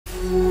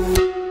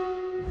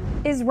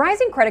Is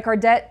rising credit card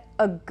debt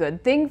a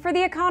good thing for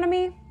the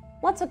economy?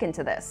 Let's look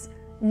into this.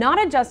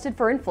 Not adjusted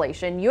for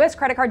inflation, U.S.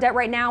 credit card debt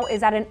right now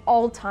is at an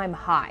all-time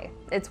high.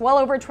 It's well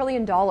over $1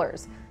 trillion.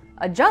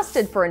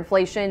 Adjusted for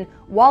inflation,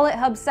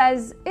 WalletHub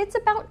says it's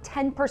about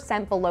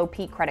 10% below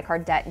peak credit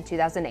card debt in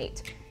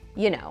 2008.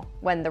 You know,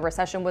 when the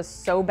recession was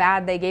so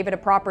bad they gave it a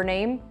proper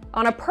name.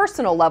 On a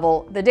personal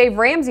level, the Dave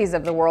Ramseys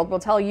of the world will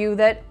tell you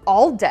that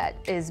all debt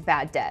is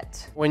bad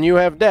debt. When you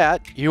have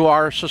debt, you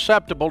are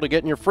susceptible to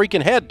getting your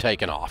freaking head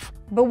taken off.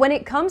 But when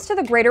it comes to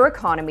the greater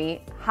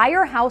economy,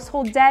 higher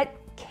household debt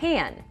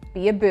can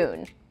be a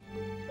boon.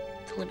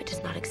 The limit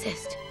does not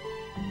exist.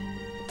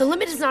 The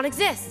limit does not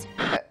exist.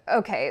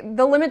 Okay,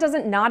 the limit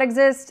doesn't not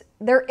exist.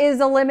 There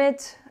is a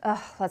limit.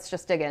 Let's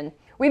just dig in.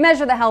 We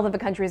measure the health of a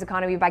country's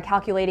economy by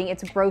calculating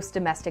its gross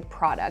domestic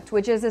product,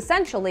 which is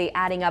essentially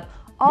adding up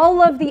all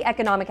of the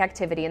economic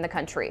activity in the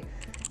country.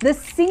 The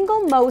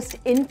single most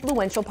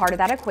influential part of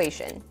that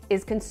equation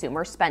is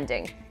consumer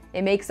spending.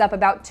 It makes up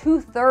about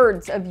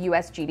 2/3 of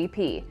US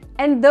GDP.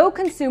 And though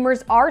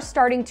consumers are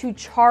starting to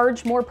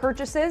charge more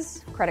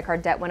purchases, credit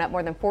card debt went up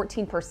more than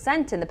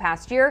 14% in the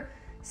past year,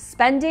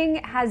 spending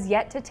has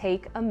yet to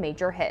take a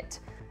major hit.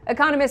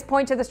 Economists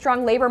point to the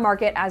strong labor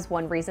market as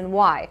one reason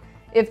why.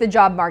 If the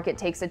job market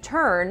takes a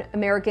turn,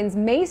 Americans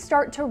may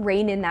start to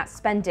rein in that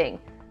spending.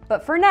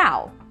 But for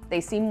now,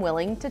 they seem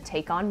willing to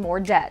take on more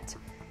debt.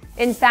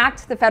 In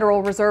fact, the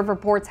Federal Reserve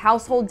reports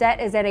household debt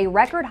is at a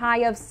record high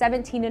of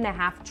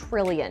 $17.5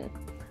 trillion.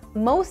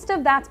 Most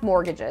of that's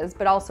mortgages,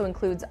 but also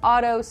includes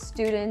auto,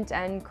 student,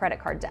 and credit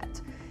card debt.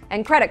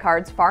 And credit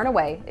cards, far and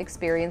away,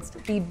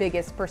 experienced the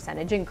biggest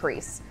percentage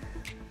increase.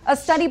 A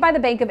study by the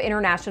Bank of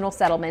International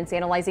Settlements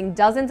analyzing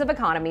dozens of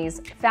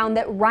economies found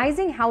that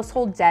rising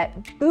household debt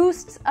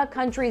boosts a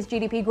country's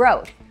GDP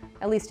growth,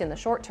 at least in the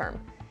short term.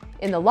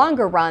 In the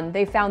longer run,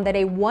 they found that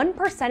a 1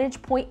 percentage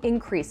point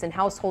increase in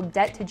household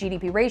debt to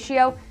GDP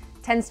ratio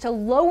tends to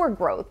lower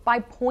growth by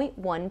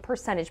 0.1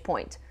 percentage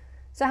point.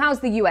 So how's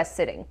the US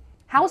sitting?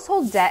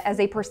 Household debt as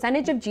a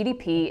percentage of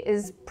GDP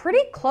is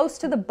pretty close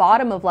to the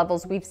bottom of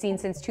levels we've seen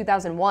since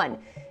 2001.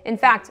 In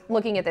fact,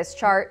 looking at this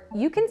chart,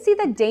 you can see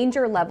the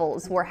danger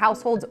levels where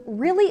households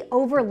really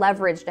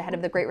over-leveraged ahead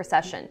of the Great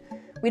Recession.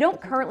 We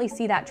don't currently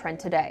see that trend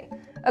today.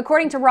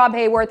 According to Rob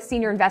Hayworth,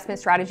 Senior Investment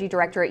Strategy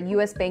Director at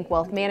U.S. Bank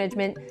Wealth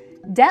Management,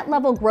 debt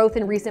level growth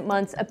in recent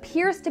months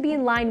appears to be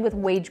in line with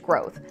wage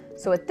growth.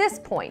 So at this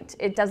point,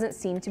 it doesn't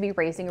seem to be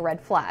raising a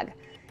red flag.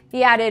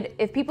 He added,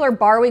 if people are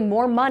borrowing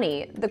more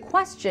money, the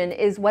question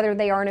is whether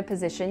they are in a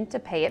position to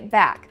pay it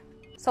back.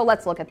 So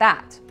let's look at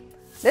that.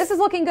 This is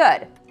looking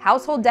good.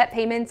 Household debt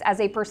payments as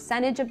a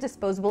percentage of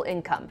disposable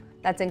income.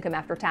 That's income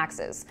after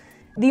taxes.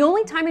 The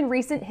only time in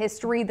recent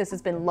history this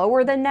has been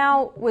lower than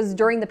now was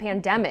during the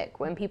pandemic,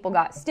 when people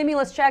got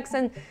stimulus checks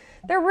and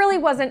there really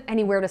wasn't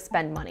anywhere to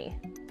spend money.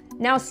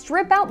 Now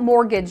strip out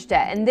mortgage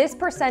debt, and this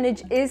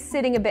percentage is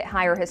sitting a bit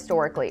higher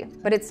historically,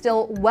 but it's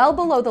still well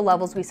below the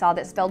levels we saw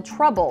that spelled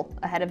trouble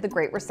ahead of the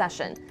Great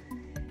Recession.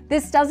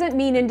 This doesn't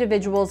mean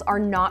individuals are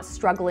not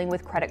struggling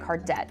with credit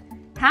card debt.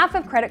 Half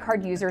of credit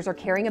card users are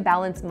carrying a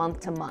balance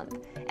month to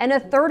month, and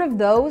 1/3 of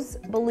those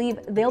believe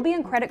they'll be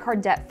in credit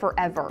card debt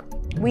forever.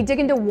 We dig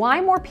into why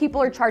more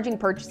people are charging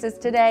purchases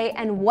today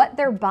and what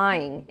they're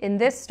buying in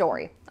this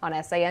story on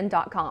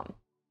SAN.com.